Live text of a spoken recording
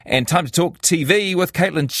And time to talk TV with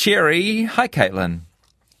Caitlin Cherry. Hi, Caitlin.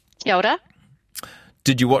 Kia ora.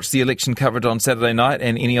 Did you watch the election coverage on Saturday night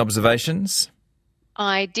and any observations?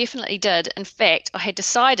 I definitely did. In fact, I had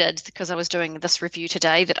decided, because I was doing this review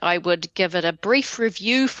today, that I would give it a brief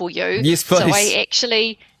review for you. Yes, please. So I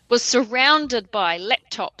actually was surrounded by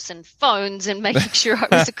laptops and phones and making sure I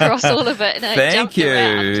was across all of it. And Thank you.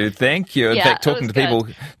 In fact, talking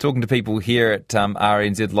to people here at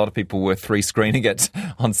RNZ, a lot of people were screening it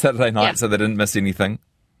on Saturday night, so they didn't miss anything.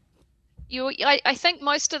 I think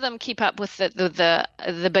most of them keep up with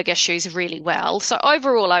the big issues really well. So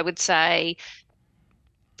overall, I would say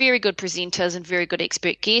very good presenters and very good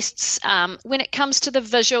expert guests. When it comes to the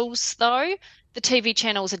visuals, though, the TV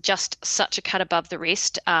channels are just such a cut above the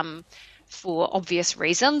rest for obvious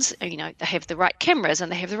reasons. You know, they have the right cameras and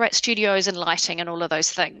they have the right studios and lighting and all of those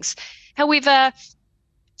things. However,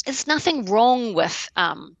 there's nothing wrong with,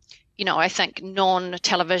 I think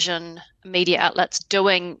non-television media outlets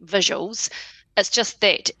doing visuals. It's just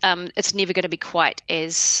that it's never going to be quite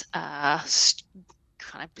as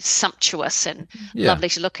kind of sumptuous and lovely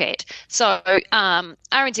to look at. So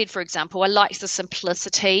RNZ, for example, I liked the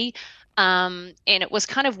simplicity. And it was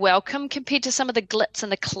kind of welcome compared to some of the glitz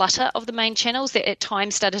and the clutter of the main channels that at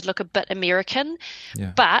times started to look a bit American.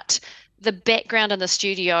 Yeah. But the background in the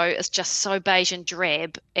studio is just so beige and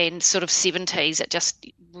drab and sort of 70s. It just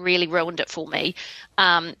really ruined it for me,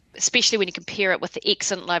 especially when you compare it with the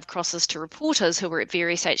excellent live crosses to reporters who were at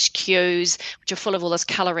various HQs, which are full of all this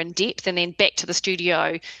colour and depth. And then back to the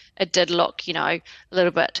studio, it did look, a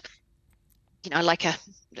little bit, like a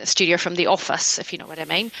studio from The Office, if you know what I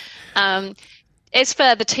mean. As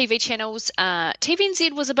for the TV channels,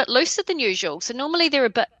 TVNZ was a bit looser than usual. So normally they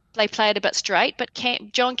play it a bit straight, but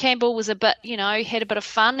John Campbell was a bit, had a bit of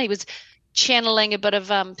fun. He was channeling a bit of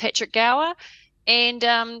Patrick Gower. And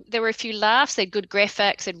there were a few laughs. They had good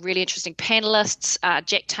graphics and really interesting panelists.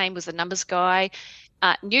 Jack Tame was the numbers guy.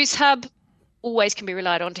 News Hub always can be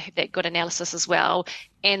relied on to have that good analysis as well,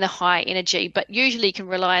 and the high energy. But usually you can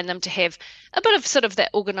rely on them to have a bit of sort of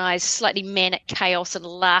that organised, slightly manic chaos and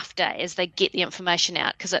laughter as they get the information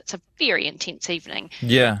out, because it's a very intense evening.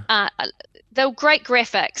 Yeah. They were great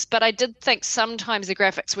graphics, but I did think sometimes the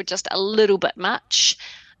graphics were just a little bit much.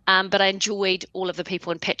 But I enjoyed all of the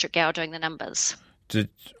people and Patrick Gower doing the numbers.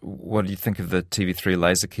 What do you think of the TV3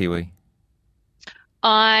 Laser Kiwi?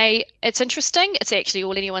 It's interesting. It's actually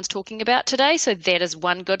all anyone's talking about today, so that is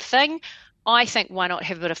one good thing. I think why not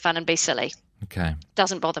have a bit of fun and be silly? Okay.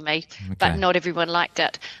 Doesn't bother me, but not everyone liked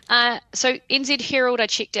it. So NZ Herald, I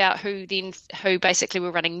checked out who basically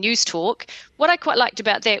were running News Talk. What I quite liked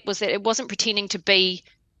about that was that it wasn't pretending to be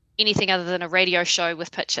anything other than a radio show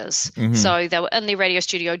with pictures. Mm-hmm. So they were in their radio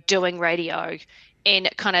studio doing radio, and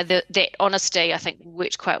kind of that honesty, I think,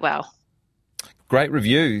 worked quite well. Great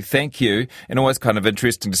review, thank you. And always kind of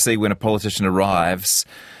interesting to see when a politician arrives.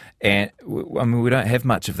 And I mean, we don't have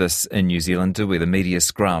much of this in New Zealand, do we? The media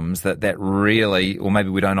scrums, that really, or maybe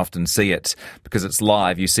we don't often see it because it's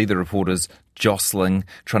live. You see the reporters jostling,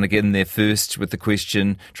 trying to get in there first with the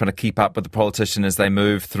question, trying to keep up with the politician as they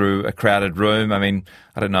move through a crowded room. I mean,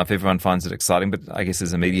 I don't know if everyone finds it exciting, but I guess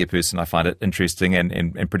as a media person, I find it interesting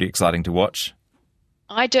and pretty exciting to watch.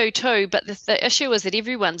 I do too, but the issue is that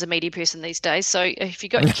everyone's a media person these days. So if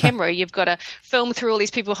you've got your camera, you've got to film through all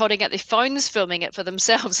these people holding out their phones, filming it for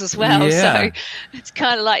themselves as well. Yeah. So it's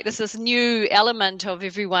kind of like this new element of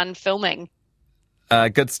everyone filming.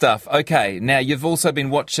 Good stuff. Okay, now you've also been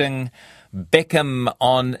watching Beckham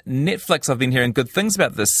on Netflix. I've been hearing good things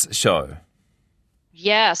about this show.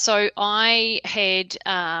 Yeah, so I had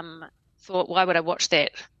thought, why would I watch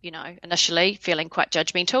that, initially feeling quite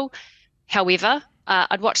judgmental. However,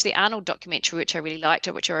 I'd watched the Arnold documentary, which I really liked,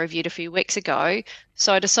 which I reviewed a few weeks ago.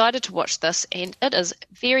 So I decided to watch this, and it is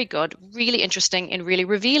very good, really interesting, and really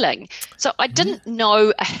revealing. So I didn't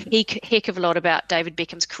know a heck of a lot about David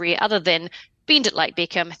Beckham's career other than bend it like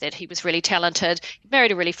Beckham, that he was really talented,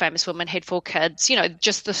 married a really famous woman, had 4 kids,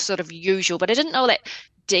 just the sort of usual. But I didn't know that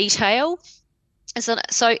detail.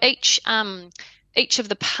 So each of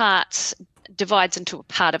the parts divides into a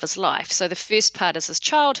part of his life. So the first part is his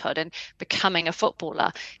childhood and becoming a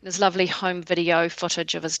footballer. And there's lovely home video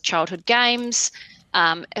footage of his childhood games.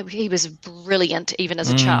 He was brilliant even as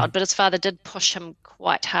a child, but his father did push him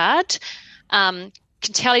quite hard. Can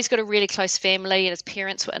tell he's got a really close family, and his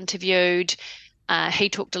parents were interviewed. He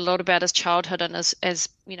talked a lot about his childhood and his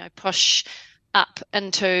push up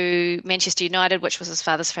into Manchester United, which was his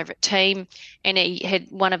father's favourite team. And he had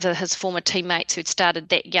one of his former teammates who'd started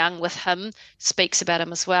that young with him, speaks about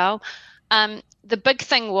him as well. The big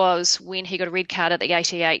thing was when he got a red card at the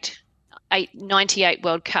 98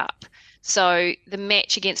 World Cup. So the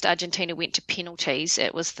match against Argentina went to penalties.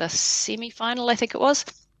 It was the semi-final, I think it was.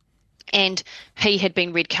 And he had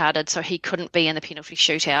been red carded, so he couldn't be in the penalty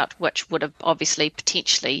shootout, which would have obviously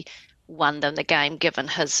potentially won them the game given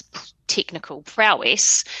his technical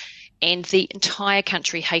prowess. And the entire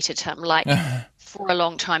country hated him. Like for a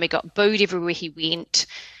long time, he got booed everywhere he went.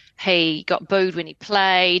 He got booed when he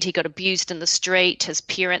played. He got abused in the street. His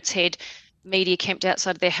parents had media camped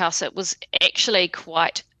outside of their house. It was actually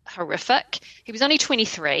quite horrific. He was only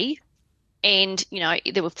 23, and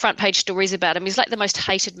there were front page stories about him. He's like the most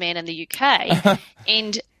hated man in the UK.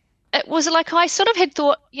 And it was like I sort of had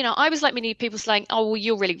thought, I was like many people saying, oh, well,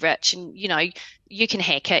 you're really rich and, you can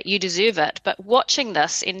hack it, you deserve it. But watching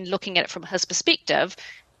this and looking at it from his perspective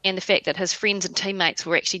and the fact that his friends and teammates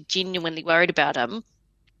were actually genuinely worried about him,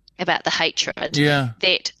 about the hatred, Yeah.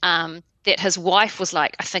 that his wife was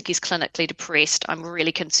like, I think he's clinically depressed. I'm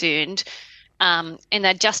really concerned. And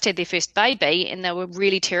they just had their first baby and they were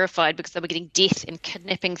really terrified because they were getting death and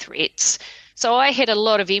kidnapping threats. So I had a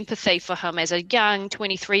lot of empathy for him as a young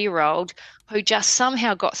 23-year-old who just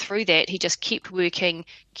somehow got through that. He just kept working,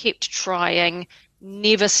 kept trying,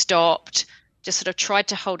 never stopped, just sort of tried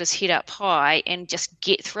to hold his head up high and just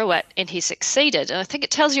get through it. And he succeeded. And I think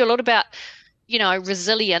it tells you a lot about,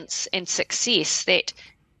 resilience and success, that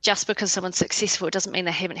just because someone's successful, it doesn't mean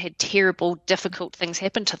they haven't had terrible, difficult things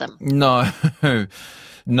happen to them. No,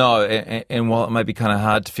 no. And while it may be kind of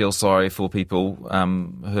hard to feel sorry for people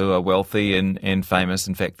who are wealthy and famous,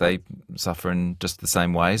 in fact, they suffer in just the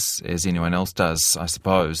same ways as anyone else does, I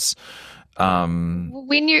suppose.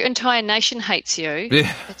 When your entire nation hates you,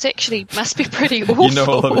 Yeah. it's actually must be pretty awful. You know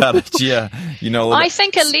all about it, yeah. You know all I about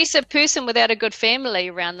think a lesser person without a good family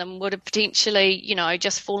around them would have potentially,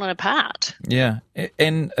 just fallen apart. Yeah.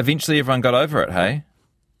 And eventually everyone got over it, hey?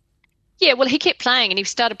 Yeah, well, he kept playing and he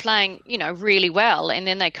started playing, really well, and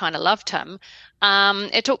then they kind of loved him.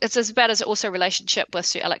 It's about his also relationship with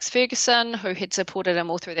Sir Alex Ferguson, who had supported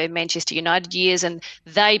him all through the Manchester United years, and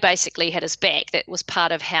they basically had his back. That was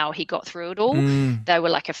part of how he got through it all. They were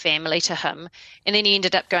like a family to him. And then he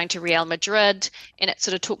ended up going to Real Madrid, and it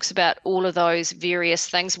sort of talks about all of those various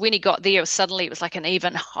things. When he got there, suddenly it was like an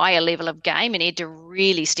even higher level of game, and he had to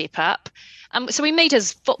really step up. So we meet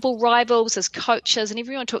his football rivals, his coaches, and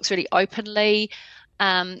everyone talks really openly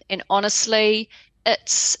and honestly.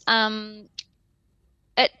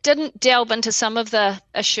 It didn't delve into some of the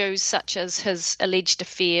issues, such as his alleged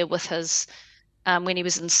affair with his when he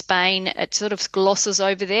was in Spain. It sort of glosses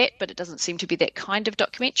over that, but it doesn't seem to be that kind of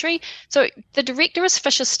documentary. So the director is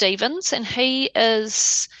Fisher Stevens, and he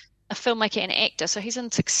is a filmmaker and actor. So he's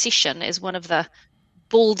in Succession as one of the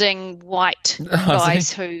balding white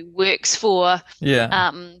guys who works for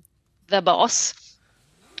the boss.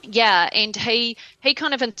 Yeah, and he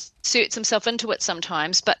kind of inserts himself into it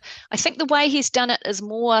sometimes, but I think the way he's done it is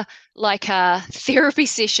more like a therapy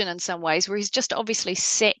session in some ways, where he's just obviously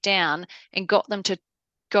sat down and got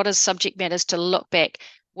his subject matters to look back,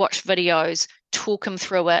 watch videos, talk him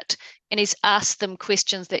through it, and he's asked them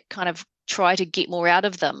questions that kind of try to get more out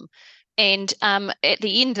of them. And at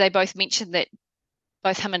the end, they both mentioned that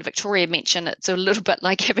both him and Victoria mention it's a little bit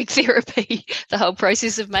like having therapy, the whole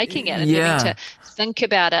process of making it and having to think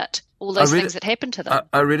about it, all those things that happened to them.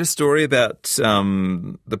 I read a story about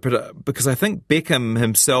because I think Beckham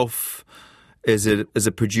himself is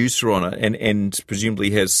a producer on it and presumably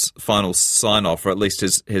has final sign-off, or at least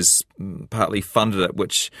has partly funded it,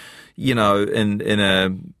 which, in a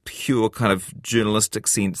pure kind of journalistic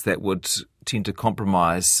sense, that would tend to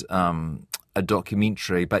compromise a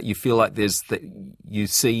documentary, but you feel like you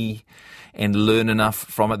see and learn enough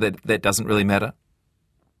from it that doesn't really matter?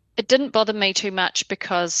 It didn't bother me too much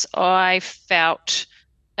because I felt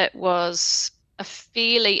it was a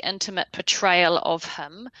fairly intimate portrayal of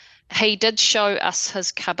him. He did show us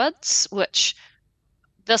his cupboards, which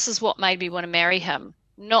this is what made me want to marry him.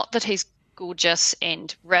 Not that he's gorgeous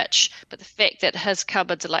and rich, but the fact that his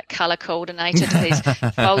cupboards are like color coordinated. He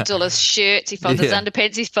folds all his shirts, he folds his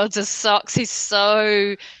underpants, he folds his socks.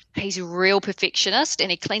 He's a real perfectionist, and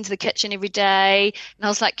he cleans the kitchen every day. And I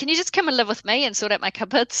was like, can you just come and live with me and sort out my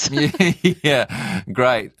cupboards? Yeah,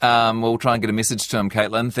 great. We'll try and get a message to him,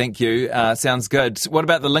 Caitlin. Thank you. Sounds good. What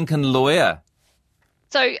about The Lincoln Lawyer?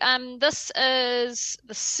 So this is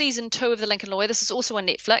the season 2 of The Lincoln Lawyer. This is also on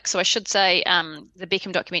Netflix. So I should say the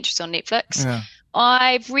Beckham documentary is on Netflix. Yeah.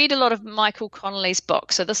 I've read a lot of Michael Connelly's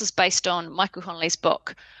book. So this is based on Michael Connelly's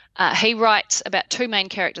book. He writes about 2 main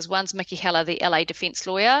characters. One's Mickey Heller, the LA defense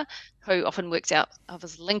lawyer, who often works out of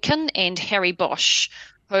his Lincoln, and Harry Bosch,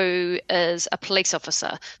 who is a police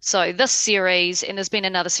officer. So this series, and there's been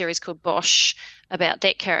another series called Bosch about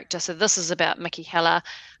that character. So this is about Mickey Heller.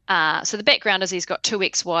 So the background is he's got two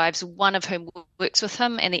ex-wives, one of whom works with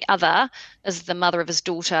him, and the other is the mother of his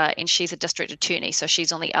daughter, and she's a district attorney. So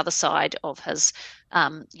she's on the other side of his,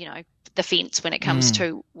 the fence when it comes Mm.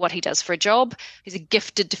 to what he does for a job. He's a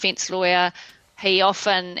gifted defense lawyer. He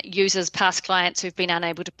often uses past clients who've been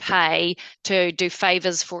unable to pay to do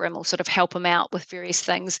favors for him or sort of help him out with various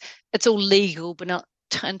things. It's all legal, but not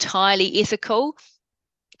entirely ethical.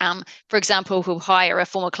 For example, he'll hire a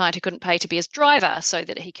former client who couldn't pay to be his driver so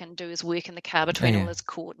that he can do his work in the car between all Yeah. his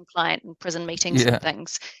court and client and prison meetings Yeah. and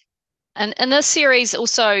things. And in this series,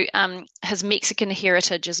 also, his Mexican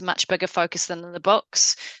heritage is much bigger focus than in the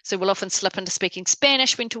books. So we'll often slip into speaking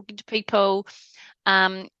Spanish when talking to people.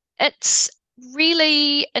 It's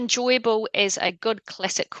really enjoyable as a good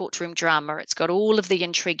classic courtroom drama. It's got all of the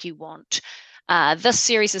intrigue you want. This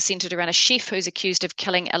series is centered around a chef who's accused of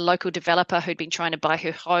killing a local developer who'd been trying to buy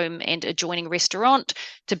her home and adjoining restaurant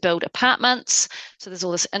to build apartments. So there's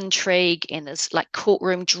all this intrigue and there's like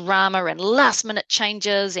courtroom drama and last minute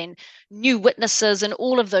changes and new witnesses and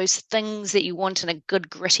all of those things that you want in a good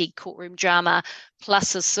gritty courtroom drama.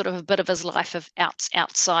 Plus, is sort of a bit of his life of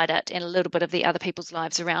outside it and a little bit of the other people's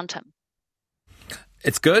lives around him.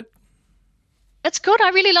 It's good. It's good. I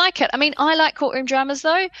really like it. I mean, I like courtroom dramas,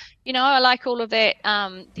 though. I like all of that.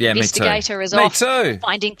 The Yeah, me too. investigator is Me off too.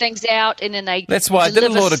 finding things out, and then they That's why I did a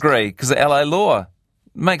deliver law degree, because of LA law.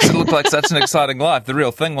 Makes it look like such an exciting life. The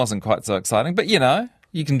real thing wasn't quite so exciting, but you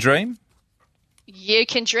can dream. You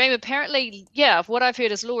can dream. Apparently, yeah, what I've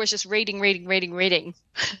heard is law is just reading, reading, reading, reading.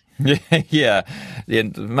 Yeah.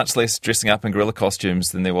 Much less dressing up in gorilla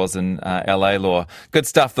costumes than there was in LA law. Good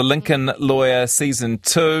stuff. The Lincoln Lawyer Season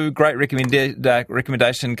 2. Great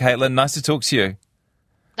recommendation, Caitlin. Nice to talk to you.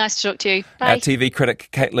 Nice to talk to you. Our Bye. TV critic,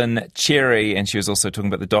 Caitlin Cherry, and she was also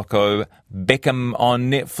talking about the doco Beckham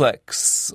on Netflix.